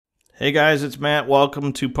Hey guys, it's Matt.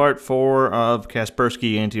 Welcome to part 4 of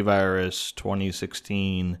Kaspersky Antivirus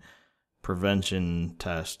 2016 prevention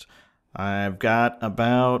test. I've got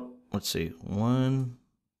about, let's see, 1,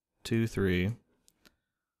 2, 3,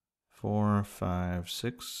 4, 5,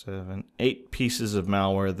 6, 7, 8 pieces of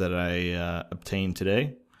malware that I obtained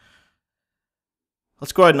today.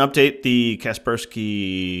 Let's go ahead and update the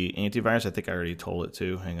Kaspersky Antivirus. I think I already told it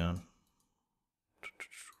to. Hang on.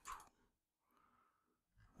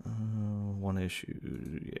 One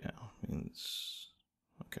issue, yeah, means,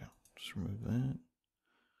 okay, just remove that.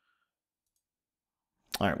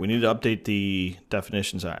 All right, we need to update the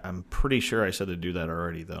definitions. I'm pretty sure I said to do that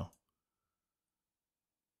already, though.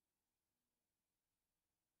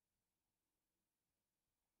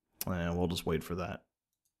 And we'll just wait for that.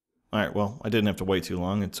 All right, well, I didn't have to wait too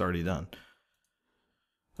long. It's already done.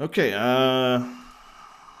 Okay,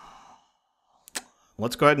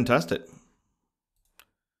 let's go ahead and test it.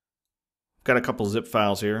 Got a couple zip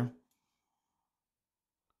files here.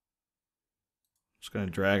 Just going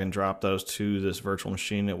to drag and drop those to this virtual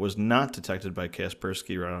machine. It was not detected by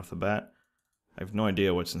Kaspersky right off the bat. I have no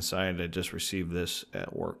idea what's inside. I just received this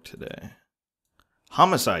at work today.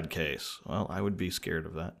 Homicide case. Well, I would be scared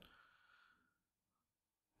of that.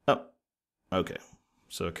 Oh, okay.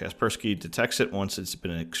 So Kaspersky detects it once it's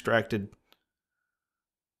been extracted.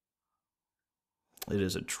 It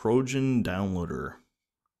is a Trojan downloader.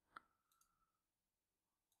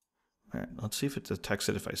 All right, let's see if it detects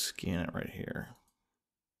it if I scan it right here.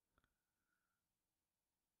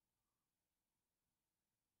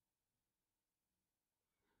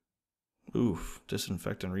 Oof,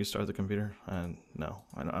 disinfect and restart the computer? No,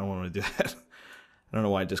 I don't want to do that. I don't know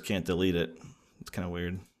why I just can't delete it. It's kind of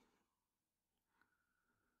weird.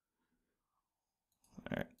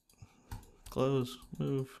 All right, close,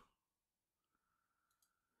 move,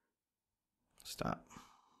 stop.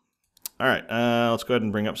 All right, let's go ahead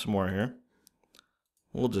and bring up some more here.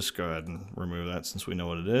 We'll just go ahead and remove that since we know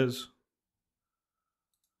what it is.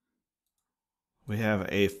 We have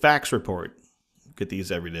a fax report. Get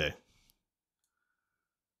these every day.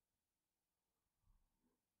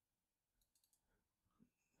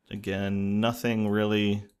 Again, nothing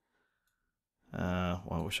really, well,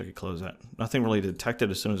 I wish I could close that. Nothing really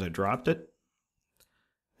detected as soon as I dropped it.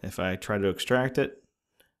 If I try to extract it,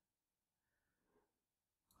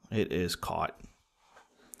 it is caught.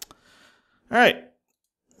 All right,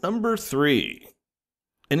 number 3,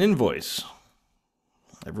 an invoice.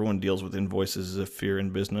 Everyone deals with invoices if you're in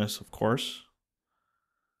business, of course.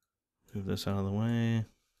 Move this out of the way.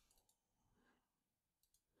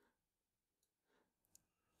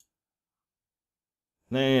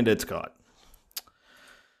 And it's caught.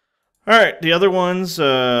 All right, the other ones,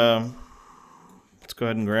 let's go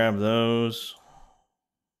ahead and grab those.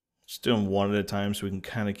 Just do them one at a time so we can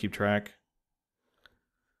kind of keep track.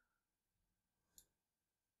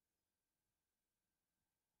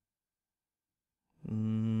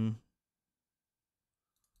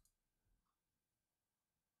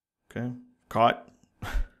 Okay, caught.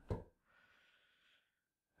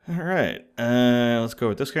 All right, let's go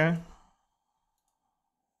with this guy.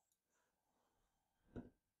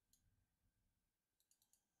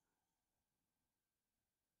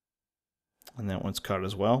 And that one's caught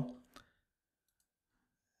as well.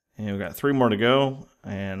 And we've got 3 more to go,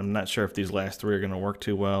 and I'm not sure if these last 3 are going to work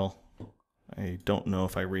too well. I don't know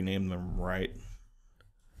if I renamed them right.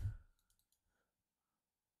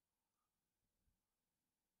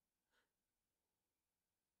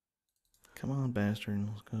 Come on, bastard,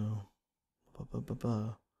 let's go.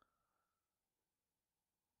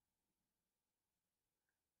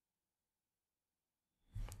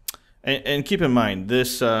 And keep in mind,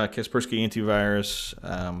 this Kaspersky Antivirus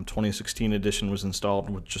 2016 edition was installed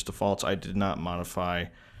with just defaults. I did not modify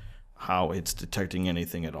how it's detecting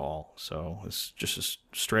anything at all. So it's just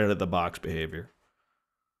a straight out of the box behavior.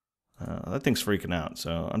 That thing's freaking out,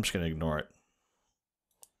 so I'm just going to ignore it.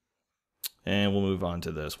 And we'll move on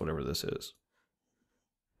to this, whatever this is.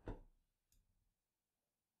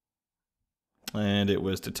 And it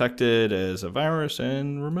was detected as a virus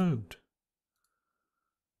and removed.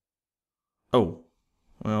 Oh,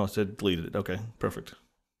 well, it said deleted it. Okay, perfect.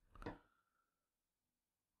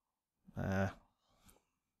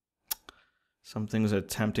 Something's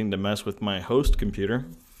attempting to mess with my host computer.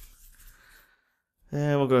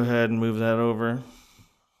 And we'll go ahead and move that over.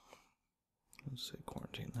 Let's say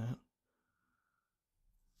quarantine that.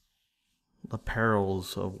 The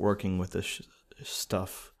perils of working with this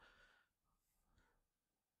stuff.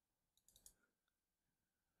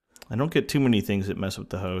 I don't get too many things that mess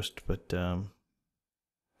with the host, but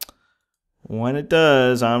when it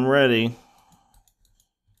does, I'm ready.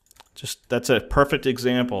 Just that's a perfect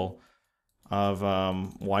example of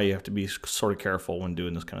why you have to be sort of careful when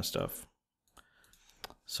doing this kind of stuff.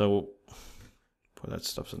 So, boy, that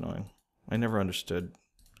stuff's annoying. I never understood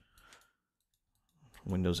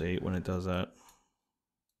Windows 8 when it does that.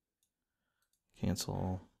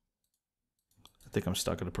 Cancel. I think I'm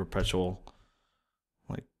stuck in a perpetual,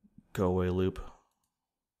 like, go away loop.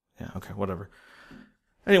 Yeah, okay, whatever.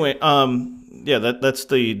 Anyway, yeah, that's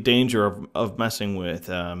the danger of messing with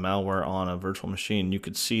malware on a virtual machine. You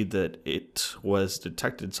could see that it was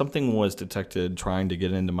detected. Something was detected trying to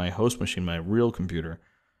get into my host machine, my real computer,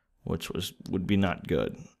 which would be not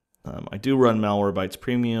good. I do run Malwarebytes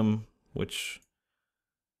Premium, which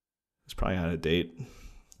is probably out of date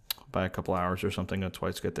by a couple hours or something. That's why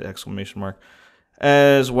it's got the exclamation mark,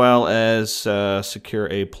 as well as Secure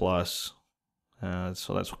A+. So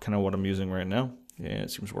that's kind of what I'm using right now. Yeah,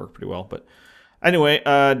 it seems to work pretty well. But anyway,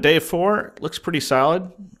 day 4 looks pretty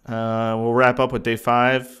solid. We'll wrap up with day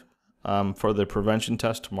 5 for the prevention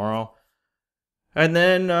test tomorrow. And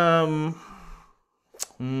then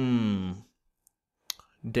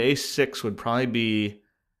day 6 would probably be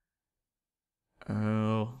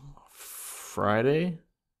Friday.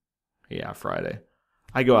 Yeah, Friday.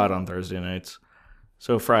 I go out on Thursday nights.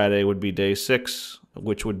 So Friday would be day 6,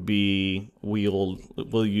 which would be we'll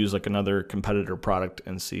use like another competitor product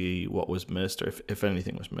and see what was missed, or if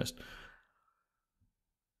anything was missed.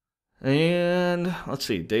 And let's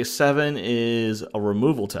see, day 7 is a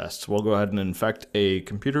removal test. We'll go ahead and infect a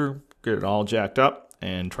computer, get it all jacked up,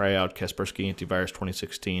 and try out Kaspersky Antivirus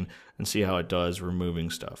 2016 and see how it does removing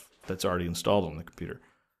stuff that's already installed on the computer.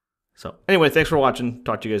 So anyway, thanks for watching.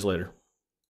 Talk to you guys later.